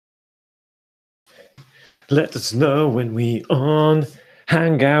Let us know when we on.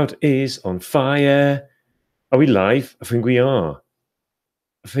 Hangout is on fire. Are we live? I think we are.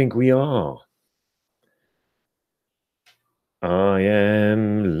 I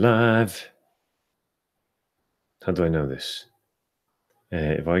am live. How do I know this?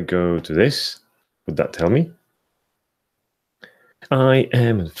 If I go to this, would that tell me? I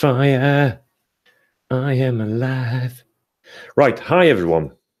am on fire. I am alive. Right. Hi,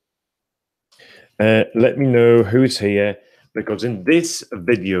 everyone. Let me know who's here, because in this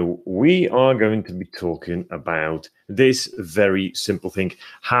video, we are going to be talking about this very simple thing,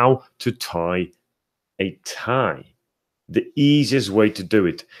 how to tie a tie. The easiest way to do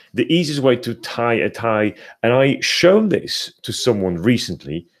it, the easiest way to tie a tie. And I shown this to someone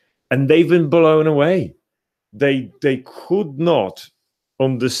recently, and they've been blown away. They could not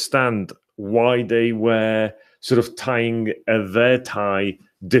understand why they were sort of tying their tie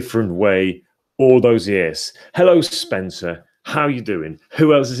different way all those years. Hello, Spencer. How you doing?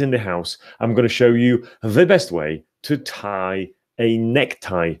 Who else is in the house? I'm going to show you the best way to tie a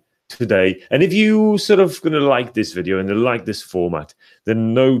necktie today. And if you sort of going to like this video and like this format,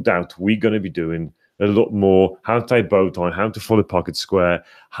 then no doubt we're going to be doing a lot more how to tie a bow tie, how to fold a pocket square,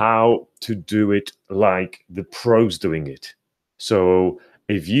 how to do it like the pros doing it. So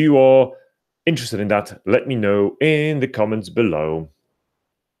if you are interested in that, let me know in the comments below.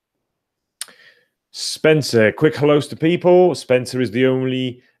 Spencer, quick hellos to people. Spencer is the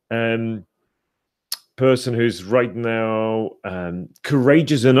only person who's right now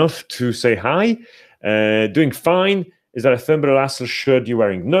courageous enough to say hi. Doing fine. Is that a Thimble Lassel shirt you're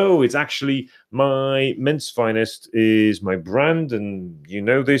wearing? No, it's actually my Men's Finest is my brand, and you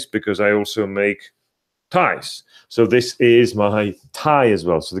know this because I also make ties. So this is my tie as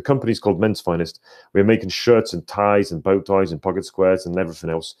well. So the company's called Men's Finest. We're making shirts and ties and bow ties and pocket squares and everything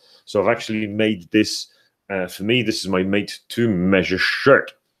else. So I've actually made this for me. This is my made-to-measure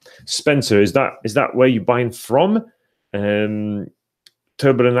shirt. Spencer, is that where you're buying from? Turbulent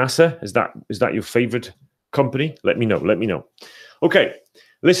NASA, is that your favorite company? Let me know. Okay,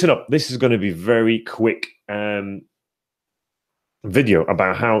 listen up. This is going to be very quick video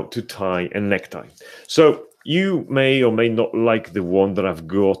about how to tie a necktie. So you may or may not like the one that I've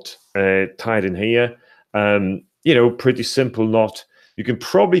got tied in here. Pretty simple knot. You can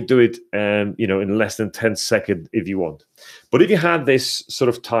probably do it, in less than 10 seconds if you want. But if you had this sort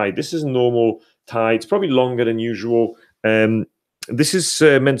of tie, this is a normal tie. It's probably longer than usual. This is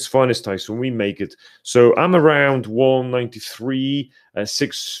Men's Finest tie, so we make it. So I'm around 193,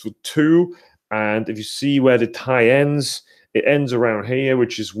 6'2", and if you see where the tie ends, it ends around here,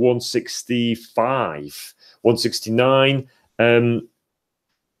 which is 165, 169.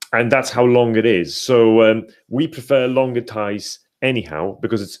 And that's how long it is. So we prefer longer ties anyhow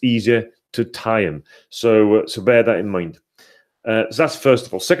because it's easier to tie them. So bear that in mind. So that's first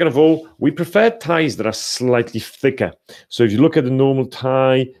of all. Second of all, we prefer ties that are slightly thicker. So if you look at the normal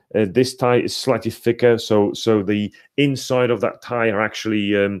tie, this tie is slightly thicker. So the inside of that tie are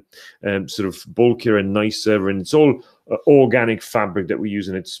actually sort of bulkier and nicer, and it's all organic fabric that we use,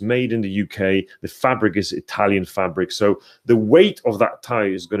 and it's made in the UK. The fabric is Italian fabric, so the weight of that tie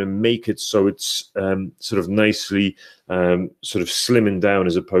is going to make it so it's sort of nicely sort of slimming down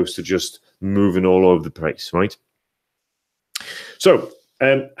as opposed to just moving all over the place, right? So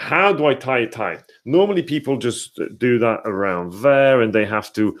how do I tie a tie? Normally people just do that around there, and they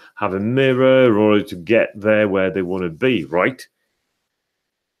have to have a mirror in order to get there where they want to be, right?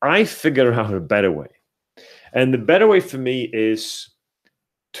 I figure out a better way. And the better way for me is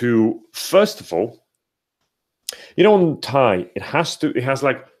to, first of all, on tie, it has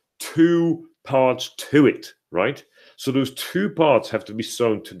like two parts to it, right? So those two parts have to be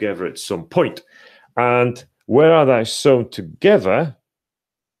sewn together at some point. And where are they sewn together?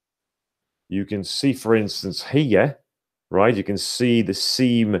 You can see, for instance, here, right? You can see the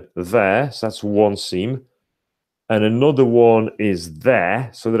seam there. So that's one seam. And another one is there.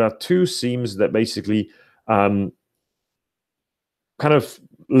 So there are two seams that basically kind of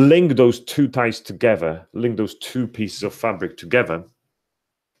link those two ties together, link those two pieces of fabric together.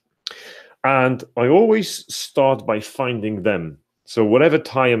 And I always start by finding them. So whatever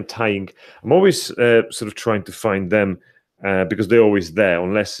tie I'm tying, I'm always sort of trying to find them because they're always there,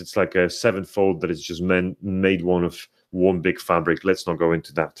 unless it's like a sevenfold that is just made one of one big fabric. Let's not go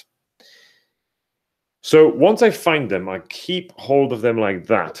into that. So once I find them, I keep hold of them like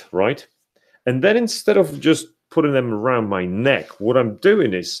that, right? And then instead of just putting them around my neck, what I'm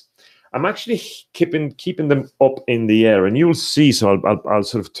doing is I'm actually keeping them up in the air, and you'll see. So I'll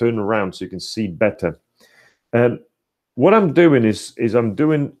sort of turn around so you can see better. what I'm doing is I'm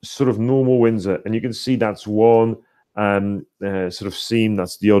doing sort of normal Windsor, and you can see that's one sort of seam,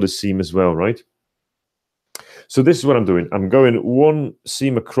 that's the other seam as well, right? So this is what I'm doing. I'm going one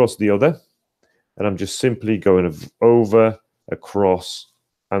seam across the other, and I'm just simply going over, across,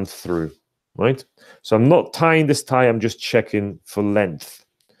 and through, right? So I'm not tying this tie, I'm just checking for length.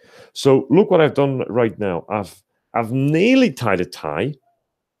 So look what I've done right now. I've nearly tied a tie,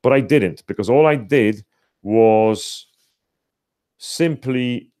 but I didn't, because all I did was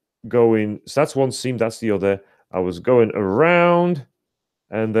simply going, so that's one seam, that's the other. I was going around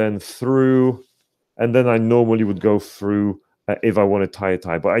and then through, and then I normally would go through if I want to tie a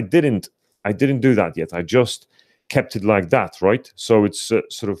tie, but I didn't do that yet. I just kept it like that, right? So it's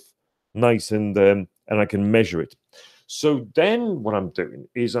sort of nice, and I can measure it. So then what I'm doing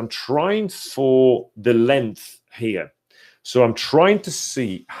is I'm trying for the length here. So I'm trying to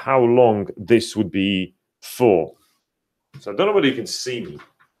see how long this would be for. So I don't know whether you can see me,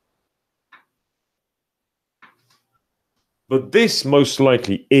 but this most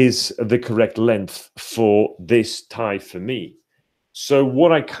likely is the correct length for this tie for me. So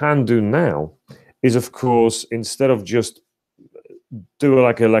what I can do now is, of course, instead of just do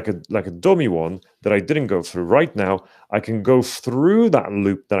like a dummy one that I didn't go through right now, I can go through that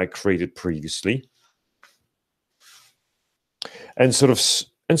loop that I created previously and sort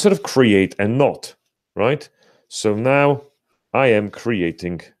of create a knot, right? So now I am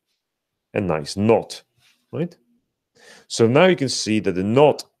creating a nice knot, right? So now you can see that the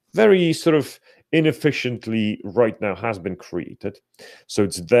knot very sort of inefficiently right now has been created. So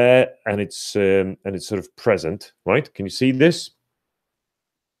it's there, and it's sort of present, right? Can you see this?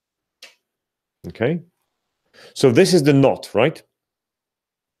 Okay. So this is the knot, right?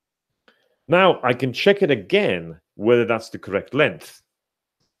 Now I can check it again whether that's the correct length.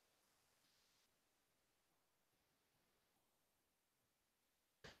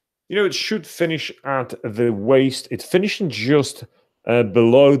 You know, it should finish at the waist. It's finishing just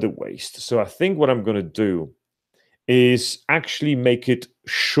below the waist. So I think what I'm going to do is actually make it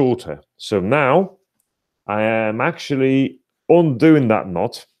shorter. So now I am actually undoing that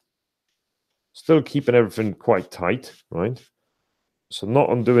knot, still keeping everything quite tight, right? So not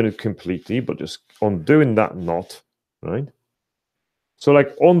undoing it completely, but just undoing that knot, right? So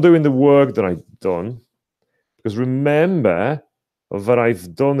like undoing the work that I've done, because remember that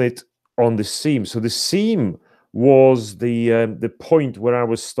I've done it on the seam. So the seam was the point where I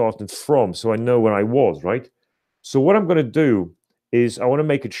was starting from, so I know where I was, right? So what I'm going to do is I want to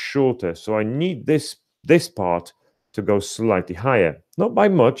make it shorter. So I need this part to go slightly higher, not by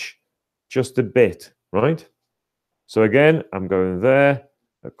much, just a bit, right? So again, I'm going there,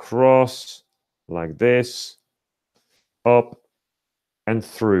 across, like this, up, and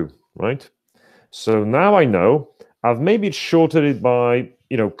through, right? So now I know I've maybe shortened it by,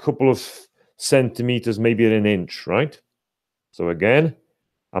 a couple of centimeters, maybe an inch, right? So again,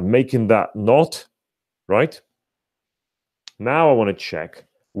 I'm making that knot, right? Now I want to check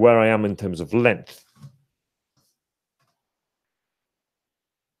where I am in terms of length.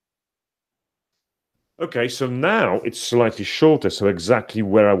 Okay, so now it's slightly shorter, so exactly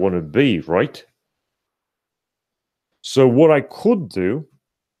where I want to be, right? So what I could do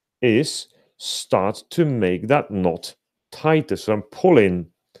is start to make that knot tighter. So I'm pulling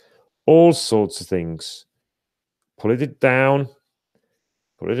all sorts of things. Pulling it down,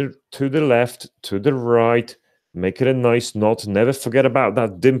 put it to the left, to the right, make it a nice knot. Never forget about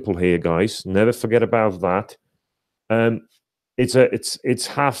that dimple here, guys. Never forget about that. It's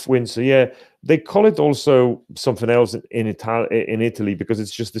half Windsor. Yeah, they call it also something else in Italy, because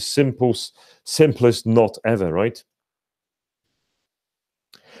it's just the simplest knot ever, right?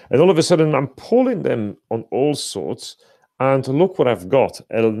 And all of a sudden, I'm pulling them on all sorts, and look what I've got,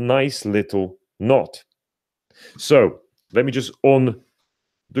 a nice little knot. So let me just undo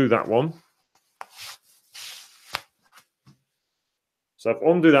that one. So I've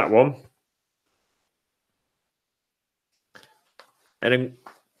undo that one. And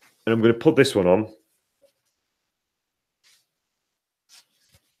I'm going to put this one on.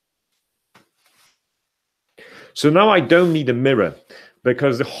 So now I don't need a mirror,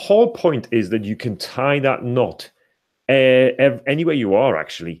 because the whole point is that you can tie that knot anywhere you are,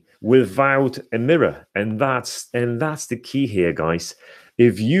 actually, without a mirror. And that's the key here, guys.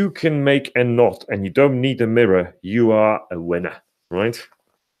 If you can make a knot and you don't need a mirror, you are a winner, right?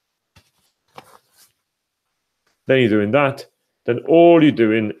 Then you're doing that. Then all you're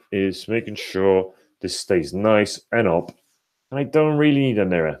doing is making sure this stays nice and up. And I don't really need a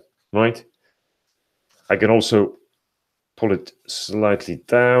mirror, right? I can also pull it slightly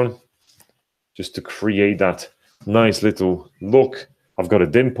down just to create that Nice little look. I've got a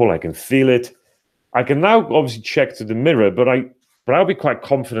dimple. I can feel it. I can now obviously check to the mirror, but I'll be quite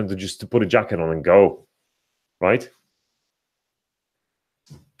confident to put a jacket on and go, right?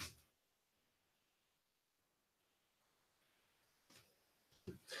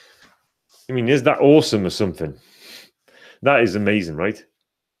 I mean, is that awesome or something? That is amazing, right?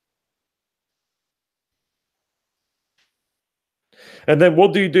 And then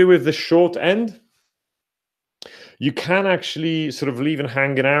what do you do with the short end? You can actually sort of leave it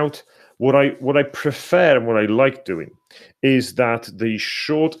hanging out. What I prefer and what I like doing is that the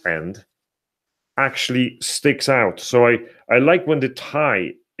short end actually sticks out. So I like when the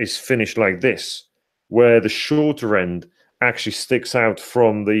tie is finished like this, where the shorter end actually sticks out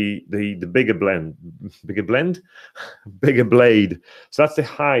from the bigger bigger blade. So that's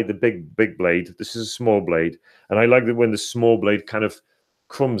the big blade. This is a small blade, and I like that when the small blade kind of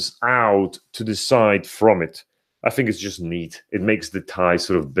comes out to the side from it. I think it's just neat. It makes the tie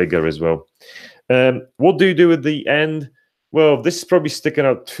sort of bigger as well. What do you do at the end? Well, this is probably sticking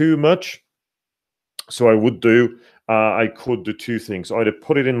out too much. So I could do two things. Either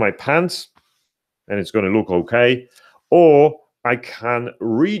put it in my pants and it's going to look okay, or I can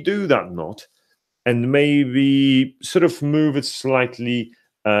redo that knot and maybe sort of move it slightly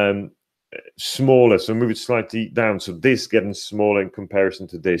smaller. So move it slightly down. So this getting smaller in comparison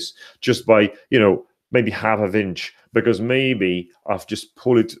to this, just by, maybe half an inch, because maybe I've just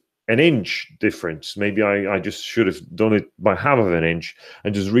pulled it an inch difference. Maybe I just should have done it by half of an inch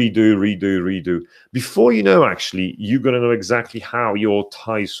and just redo. Before you know, actually, you're going to know exactly how your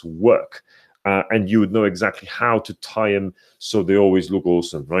ties work. And you would know exactly how to tie them so they always look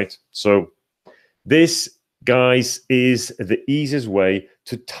awesome, right? So this, guys, is the easiest way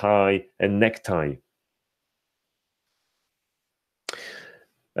to tie a necktie.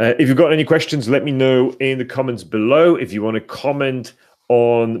 If you've got any questions, let me know in the comments below. If you want to comment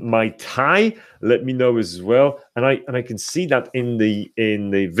on my tie, let me know as well. And I can see that in the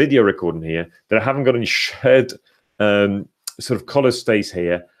video recording here that I haven't got any shirt sort of collar stays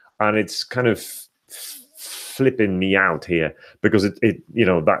here, and it's kind of flipping me out here because it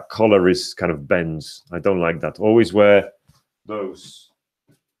that collar is kind of bends. I don't like that. Always wear those.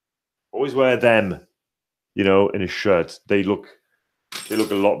 Always wear them, in a shirt. They look a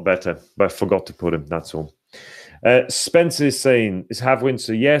lot better, but I forgot to put them. That's all. Spencer is saying, is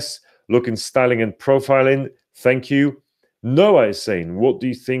Have-Windsor? Yes. Looking, styling, and profiling. Thank you. Noah is saying, what do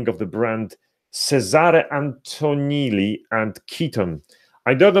you think of the brand Cesare Antonelli and Keaton?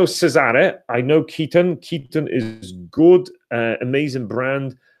 I don't know Cesare. I know Keaton. Keaton is good, amazing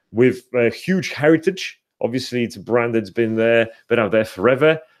brand with a huge heritage. Obviously, it's a brand that's been out there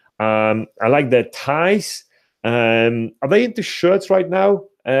forever. I like their ties. Are they into shirts right now?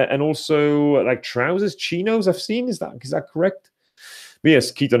 And also like trousers, chinos? I've seen. Is that correct? But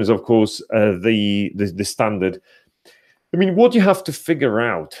yes, Keaton is of course the standard. I mean, what you have to figure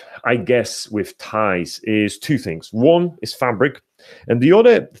out, I guess, with ties is two things. One is fabric, and the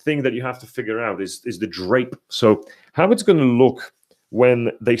other thing that you have to figure out is the drape. So how it's going to look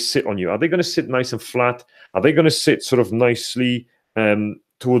when they sit on you. Are they going to sit nice and flat? Are they going to sit sort of nicely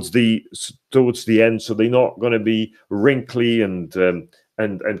towards the end, so they're not going to be wrinkly and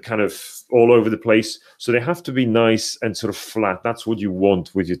kind of all over the place? So they have to be nice and sort of flat. That's what you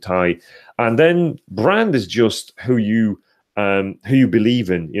want with your tie. And then brand is just who you believe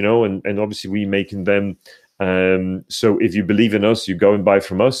in, and obviously we making them. So if you believe in us, you go and buy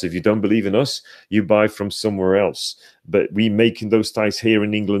from us. If you don't believe in us, you buy from somewhere else. But we making those ties here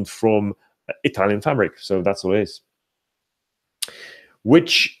in England from Italian fabric. So that's what it is.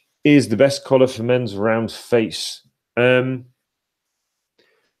 Which is the best color for men's round face? You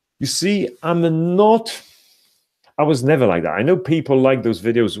see, I was never like that. I know people like those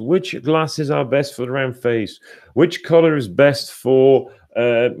videos. Which glasses are best for the round face? Which color is best for,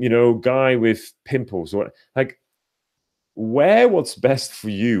 guy with pimples? Or like, wear what's best for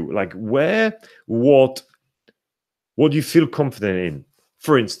you. Like, wear what you feel confident in.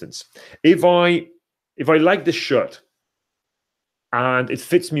 For instance, if I like this shirt and it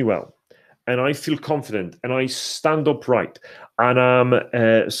fits me well, and I feel confident, and I stand upright, and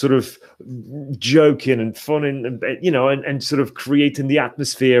I'm sort of joking and fun, and sort of creating the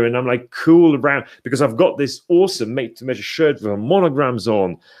atmosphere, and I'm like cool around because I've got this awesome made-to-measure shirt with monograms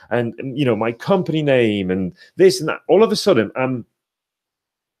on, and my company name, and this and that. All of a sudden, I'm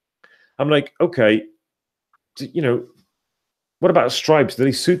like, okay, what about stripes? Do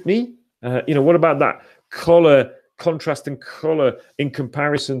they suit me? What about that color? Contrasting color in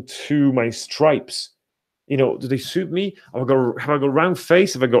comparison to my stripes. you know, do they suit me? Have I got round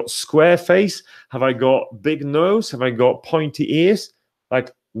face? Have I got square face? Have I got big nose? Have I got pointy ears?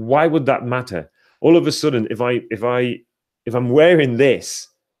 Like, why would that matter? All of a sudden, if I'm wearing this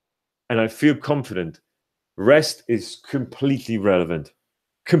and I feel confident, rest is completely relevant.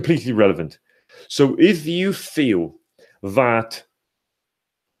 Completely relevant. So if you feel that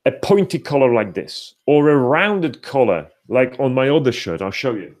a pointy collar like this or a rounded collar like on my other shirt, I'll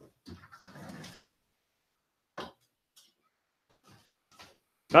show you.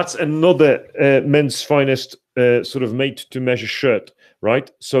 That's another Men's Finest sort of made-to-measure shirt,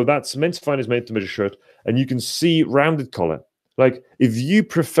 right? So that's Men's Finest made-to-measure shirt, and you can see rounded collar. Like, if you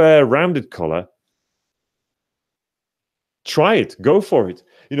prefer rounded collar, try it, go for it.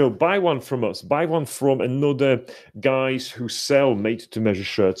 You know, buy one from us, buy one from another guys who sell made-to-measure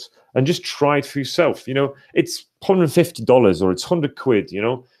shirts, and just try it for yourself. You know, it's $150 or it's 100 quid. You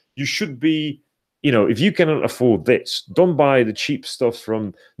know, you should be. You know, if you cannot afford this, don't buy the cheap stuff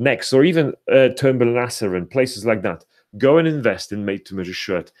from Next or even Turnbull Nasser and places like that. Go and invest in made-to-measure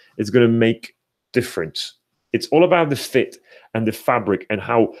shirt. It's going to make difference. It's all about the fit and the fabric and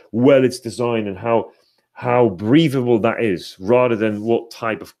how well it's designed and how breathable that is, rather than what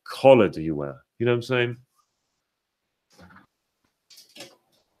type of collar do you wear. You know what I'm saying?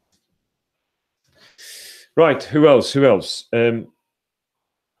 Right. Who else? Who else?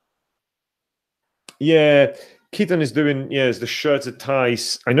 Yeah, Keaton is doing, it's the shirts at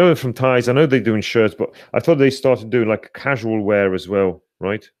Ties. I know them from Ties. I know they're doing shirts, but I thought they started doing like casual wear as well,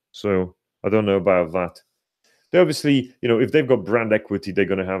 right? So I don't know about that. They obviously, you know, if they've got brand equity, they're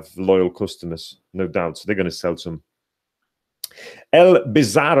going to have loyal customers, no doubt. So they're going to sell some. El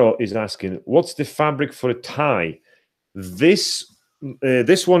Bizarro is asking, what's the fabric for a tie? This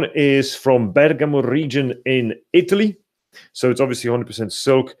one is from Bergamo region in Italy. So it's obviously 100%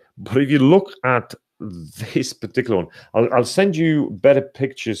 silk. But if you look at this particular one, I'll send you better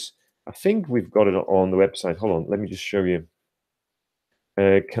pictures. I think we've got it on the website. Hold on, let me just show you.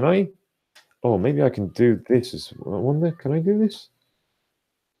 Can I? Oh, maybe I can do this. I wonder, can I do this?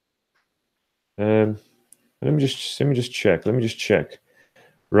 Let me just check. Let me just check.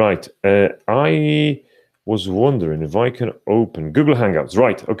 Right. I was wondering if I can open Google Hangouts.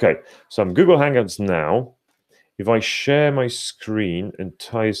 Right. Okay. So I'm Google Hangouts now. If I share my screen,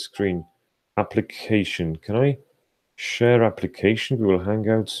 entire screen application, can I share application, Google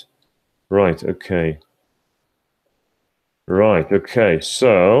Hangouts? Right, okay. Right, okay.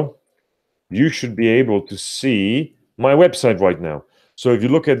 So you should be able to see my website right now. So if you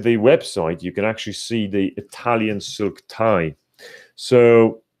look at the website, you can actually see the Italian silk tie.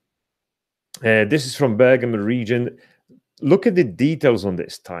 So this is from Bergamo region. Look at the details on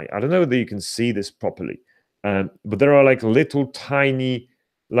this tie. I don't know whether you can see this properly. But there are like little tiny,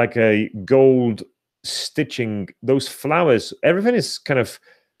 like a gold stitching, those flowers, everything is kind of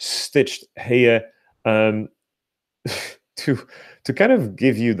stitched here to kind of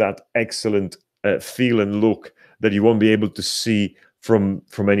give you that excellent feel and look that you won't be able to see from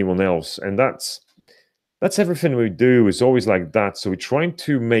anyone else. And that's everything we do is always like that. So we're trying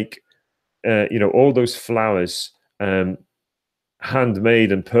to make all those flowers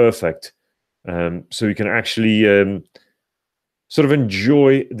handmade and perfect. So you can actually sort of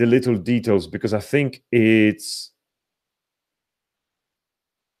enjoy the little details, because I think it's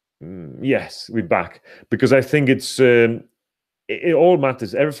yes, we're back, because I think it's it all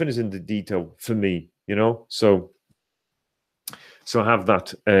matters. Everything is in the detail for me, you know. So I have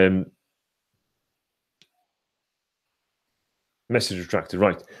that message retracted,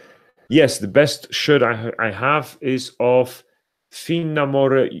 right? Yes, the best shirt I have is of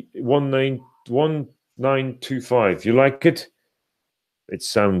Finamore 1925. You like it? It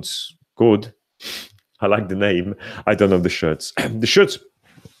sounds good. I like the name. I don't know the shirts. The shirts,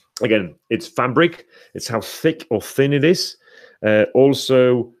 again, it's fabric. It's how thick or thin it is.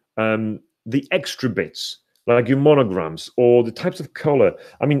 Also, the extra bits, like your monograms or the types of color.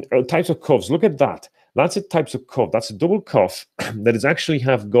 I mean, types of cuffs. Look at that. That's a types of cuff. That's a double cuff that is actually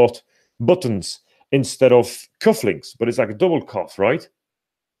have got buttons instead of cufflinks, but it's like a double cuff, right?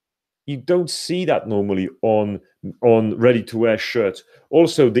 You don't see that normally on ready-to-wear shirts.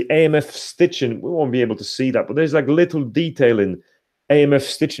 Also, the AMF stitching, we won't be able to see that, but there's like little detail in AMF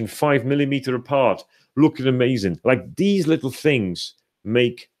stitching 5mm apart, looking amazing. Like these little things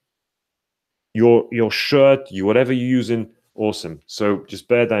make your shirt, whatever you're using, awesome. So just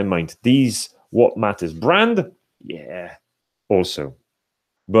bear that in mind. These what matters. Brand, yeah, also.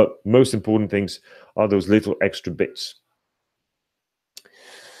 But most important things are those little extra bits.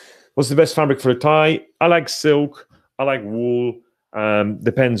 What's the best fabric for a tie? I like silk. I like wool.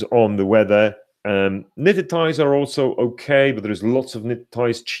 Depends on the weather. Knitted ties are also okay, but there's lots of knitted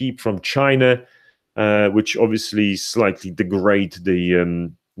ties cheap from China, which obviously slightly degrade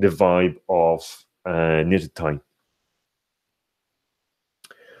the vibe of knitted tie.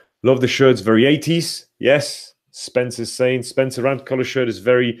 Love the shirts, very 80s. Yes, Spencer's saying Spencer round collar shirt is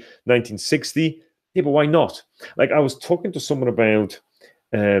very 1960. Yeah, but why not? Like I was talking to someone about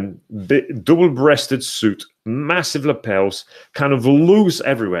double-breasted suit, massive lapels, kind of loose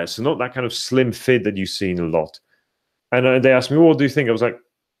everywhere, so not that kind of slim fit that you've seen a lot. And they asked me, "What do you think?" I was like,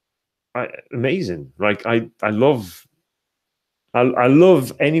 "Amazing!" Like I love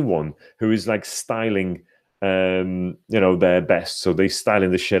anyone who is like styling, their best. So they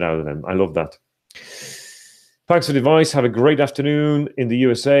styling the shit out of them. I love that. Thanks for the advice. Have a great afternoon in the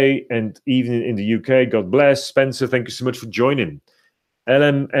USA and evening in the UK. God bless. Spencer, thank you so much for joining.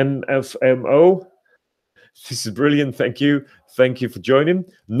 LMMFMO, this is brilliant. Thank you. Thank you for joining.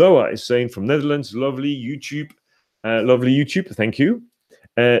 Noah is saying from Netherlands, lovely YouTube. Lovely YouTube. Thank you.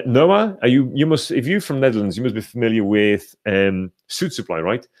 Noah, you must, if you're from Netherlands, you must be familiar with Suit Supply,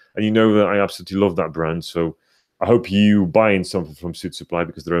 right? And you know that I absolutely love that brand. So I hope you buying something from Suit Supply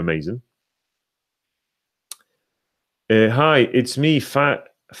because they're amazing. Hi, it's me,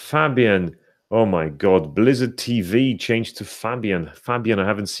 Fabian. Oh my God, Blizzard TV changed to Fabian. Fabian, I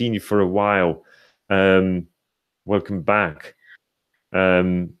haven't seen you for a while. Welcome back.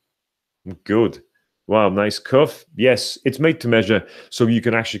 Good. Wow, nice cuff. Yes, it's made to measure, so you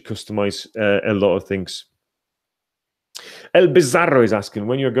can actually customize a lot of things. El Bizarro is asking,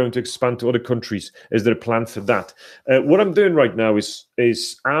 when you're going to expand to other countries, is there a plan for that? What I'm doing right now is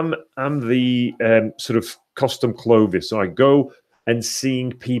I'm the sort of custom clothier. So I go and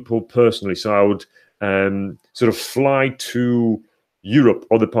seeing people personally. So I would sort of fly to Europe,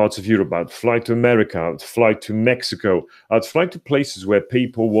 other parts of Europe. I'd fly to America. I'd fly to Mexico. I'd fly to places where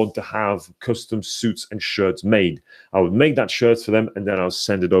people want to have custom suits and shirts made. I would make that shirt for them, and then I'll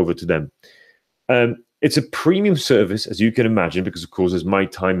send it over to them. It's a premium service, as you can imagine, because, of course, there's my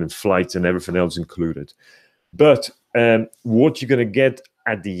time and flights and everything else included. But what you're going to get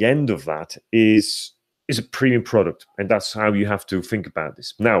at the end of that is a premium product, and that's how you have to think about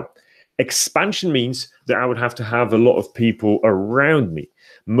this. Now, expansion means that I would have to have a lot of people around me.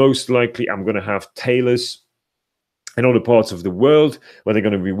 Most likely, I'm going to have tailors in other parts of the world where they're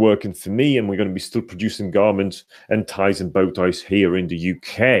going to be working for me, and we're going to be still producing garments and ties and bow ties here in the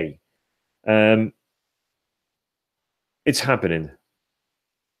UK. It's happening.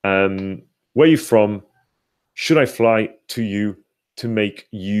 Where are you from? Should I fly to you to make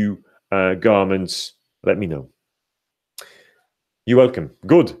you garments? Let me know. You're welcome.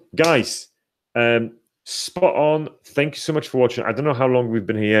 Good. Guys, spot on. Thank you so much for watching. I don't know how long we've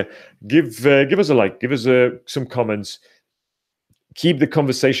been here. Give us a like. Give us some comments. Keep the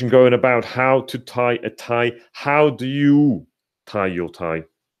conversation going about how to tie a tie. How do you tie your tie?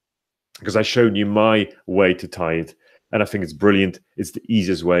 Because I showed you my way to tie it. And I think it's brilliant. It's the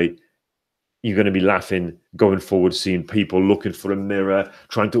easiest way. You're going to be laughing going forward, seeing people looking for a mirror,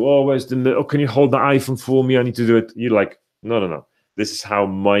 trying to, oh, where's the mirror? Oh, can you hold the iPhone for me? I need to do it. You're like, no. This is how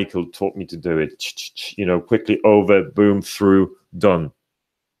Michael taught me to do it. Quickly over, boom, through, done.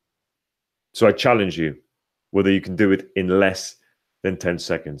 So I challenge you, whether you can do it in less than 10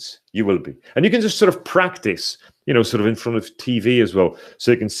 seconds. You will be. And you can just sort of practice, sort of in front of TV as well.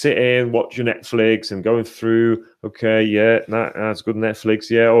 So you can sit in, watch your Netflix and going through, okay, yeah, that's good Netflix,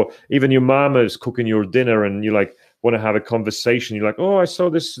 yeah. Or even your mama is cooking your dinner and you like want to have a conversation. You're like, oh, I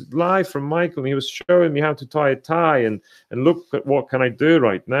saw this live from Michael and he was showing me how to tie a tie and look at what can I do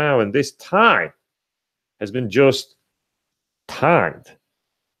right now. And this tie has been just tied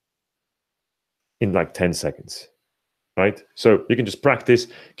in like 10 seconds. Right? So you can just practice,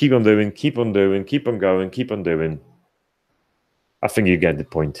 keep on doing, keep on going, keep on doing. I think you get the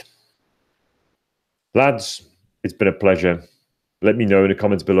point. Lads, it's been a pleasure. Let me know in the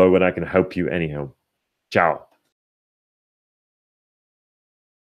comments below when I can help you anyhow. Ciao.